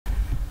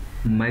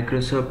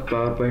Microsoft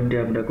পাওয়ার পয়েন্টে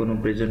আমরা কোনো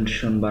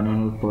প্রেজেন্টেশন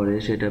বানানোর পরে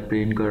সেটা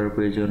প্রিন্ট করার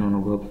প্রয়োজন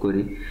অনুভব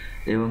করি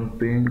এবং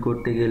প্রিন্ট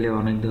করতে গেলে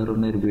অনেক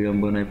ধরনের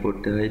বিড়ম্বনায়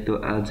পড়তে হয়। তো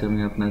আজ আমি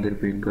আপনাদের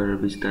প্রিন্ট করার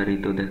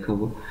বিস্তারিত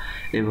দেখাবো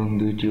এবং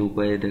দুইটি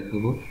উপায়ে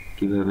দেখাবো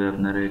কিভাবে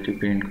আপনারা এটি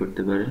প্রিন্ট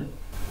করতে পারেন।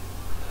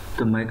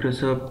 তো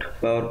মাইক্রোসফট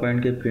পাওয়ার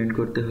পয়েন্টকে প্রিন্ট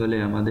করতে হলে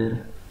আমাদের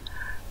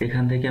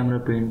এখান থেকে আমরা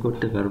প্রিন্ট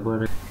করতে পারবো।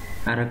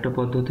 আর একটা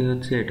পদ্ধতি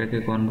হচ্ছে এটাকে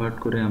কনভার্ট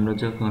করে আমরা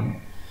যখন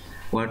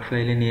ওয়ার্ড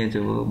ফাইলে নিয়ে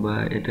যাব বা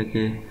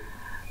এটাকে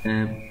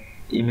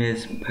ইমেজ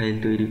ফাইল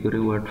তৈরি করে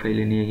ওয়ার্ড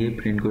ফাইলে নিয়ে গিয়ে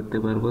প্রিন্ট করতে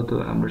পারবো। তো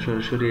আমরা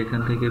সরাসরি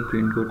এখান থেকে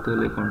প্রিন্ট করতে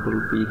হলে কন্ট্রোল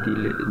পি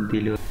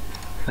দিলে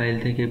ফাইল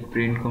থেকে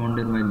প্রিন্ট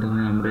কমান্ডের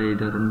মাধ্যমে আমরা এই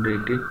ধরনের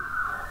একটি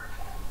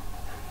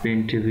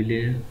প্রিন্ট টেবিলে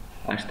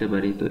আসতে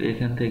পারি। তো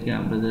এখান থেকে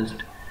আমরা জাস্ট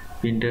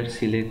প্রিন্টার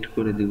সিলেক্ট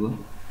করে দিব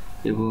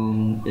এবং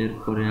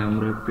এরপরে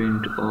আমরা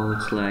প্রিন্ট অল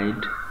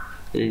স্লাইড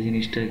এই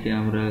জিনিসটাকে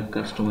আমরা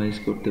কাস্টমাইজ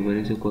করতে পারি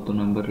যে কত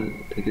নাম্বার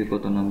থেকে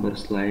কত নাম্বার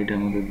স্লাইড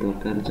আমাদের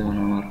দরকার। যেমন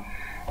আমার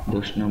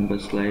 10 নাম্বার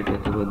স্লাইড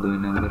অথবা 2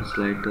 নাম্বার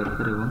স্লাইড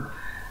দরকার এবং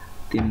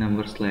 3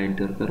 নাম্বার স্লাইড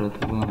দরকার,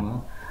 অথবা আমার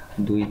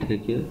 2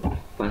 থেকে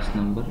 5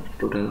 নাম্বার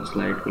টোটাল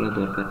স্লাইডগুলো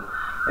দরকার।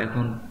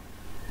 এখন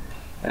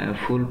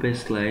ফুল পেজ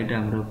স্লাইড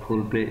আমরা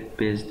ফুল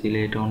পেজ দিলে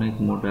এটা অনেক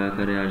মোটা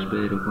আকারে আসবে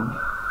এরকম।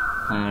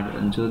 আর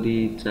যদি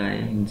চাই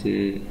যে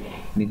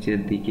নিচের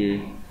দিকে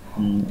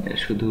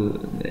শুধু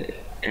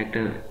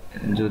একটা,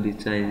 যদি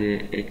চাই যে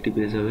একটি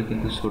পেজ হবে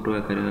কিন্তু ছোট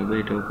আকারে হবে,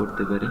 এটাও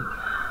করতে পারি।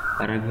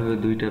 আর একভাবে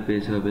 2টা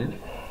পেজ হবে,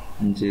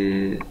 যে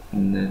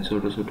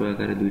ছোট ছোট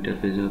আকারে 2টা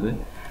পেজ হবে।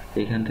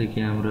 এখান থেকে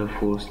আমরা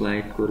 4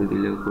 স্লাইড করে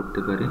দিলেও করতে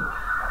পারি।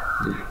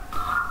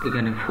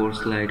 এখানে 4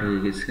 স্লাইড হয়ে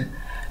গেছে।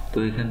 তো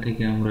এখান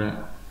থেকে আমরা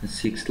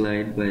 6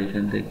 স্লাইড বা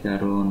এখান থেকে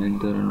আরো অনেক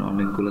ধরনের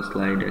অনেকগুলো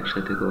স্লাইড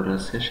একসাথে করা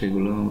আছে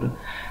সেগুলো আমরা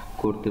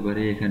করতে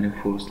পারি। এখানে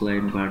 4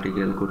 স্লাইড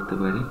ভার্টিক্যাল করতে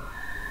পারি।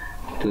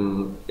 তো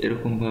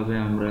এরকম ভাবে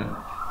আমরা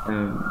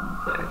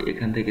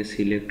এখান থেকে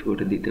সিলেক্ট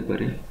করে দিতে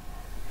পারি।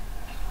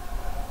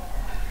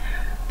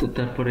 তো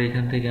তারপরে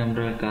এখান থেকে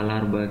আমরা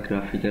কালার বা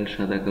গ্রাফিক্যাল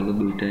সাদা কালো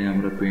দুইটাই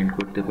আমরা প্রিন্ট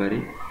করতে পারি।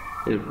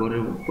 এরপরে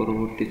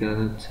পরবর্তী কাজ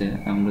হচ্ছে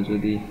আমরা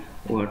যদি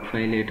ওয়ার্ড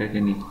ফাইলে এটাকে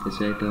নিতে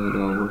চাই তাহলে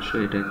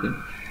অবশ্যই এটাকে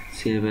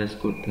সেভ অ্যাজ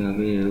করতে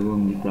হবে এবং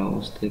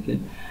ব্রাউজ থেকে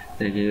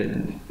এটাকে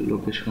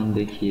লোকেশন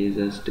দেখিয়ে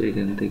জাস্ট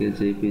এখান থেকে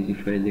JPG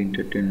file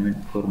entertainment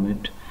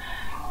format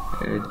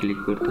click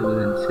করতে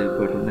হবে, সেভ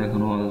বাটন।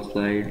 এখন অল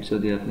স্লাইড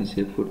যদি আপনি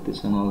সেভ করতে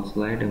চান অল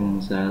স্লাইড এবং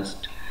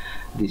জাস্ট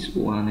দিস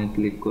ওয়ানে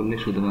ক্লিক করলে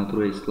শুধুমাত্র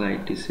এই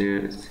স্লাইডটি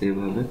সেভ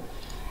হবে।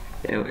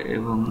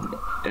 এবং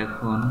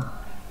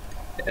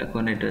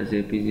এখন এটা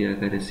জেপিজি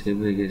আকারে সেভ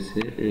হয়ে গেছে।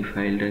 এই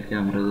ফাইলটাকে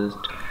আমরা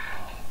জাস্ট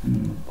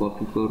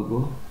কপি করব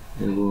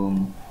এবং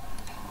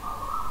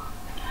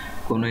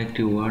কোনো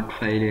একটি ওয়ার্ড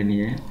ফাইলে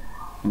নিয়ে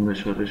আমরা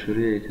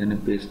সরাসরি এখানে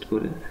পেস্ট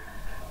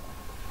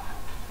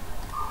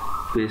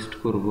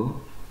করব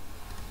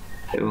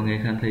এবং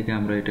এখান থেকে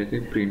আমরা এটাকে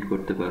প্রিন্ট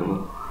করতে পারবো।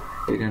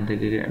 এখান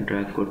থেকে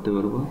ড্র্যাগ করতে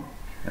পারবো,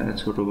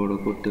 ছোট বড়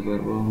করতে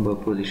পারবো বা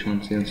পজিশন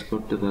চেঞ্জ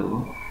করতে পারবো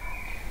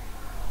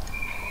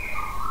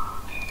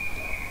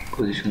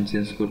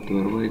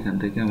এখান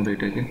থেকে আমরা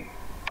এটাকে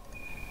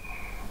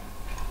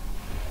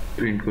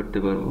প্রিন্ট করতে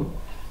পারবো।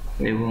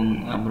 এবং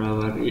আমরা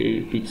আবার এই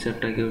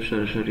পিকচারটাকেও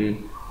সরাসরি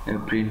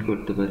প্রিন্ট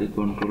করতে পারি।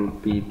 কন্ট্রোল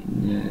পি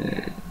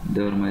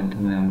দেওয়ার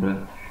মাধ্যমে আমরা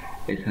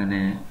এখানে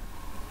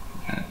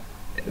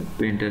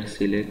প্রিন্টার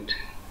সিলেক্ট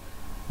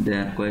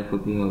দেন কয়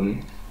কপি হবে,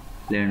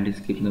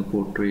 ল্যান্ডস্কেপ না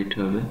পোর্ট্রেট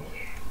হবে,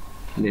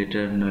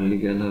 লেটার না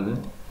লিগ্যাল হবে।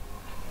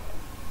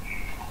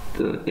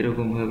 তো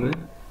এরকম ভাবে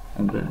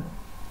আমরা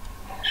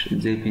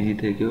জেপিজি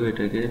থেকেও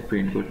এটাকে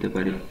প্রিন্ট করতে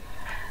পারি।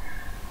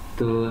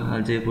 তো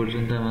আজ এই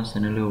পর্যন্ত। আমার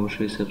চ্যানেলে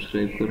অবশ্যই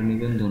সাবস্ক্রাইব করে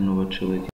নেবেন। ধন্যবাদ সবাইকে।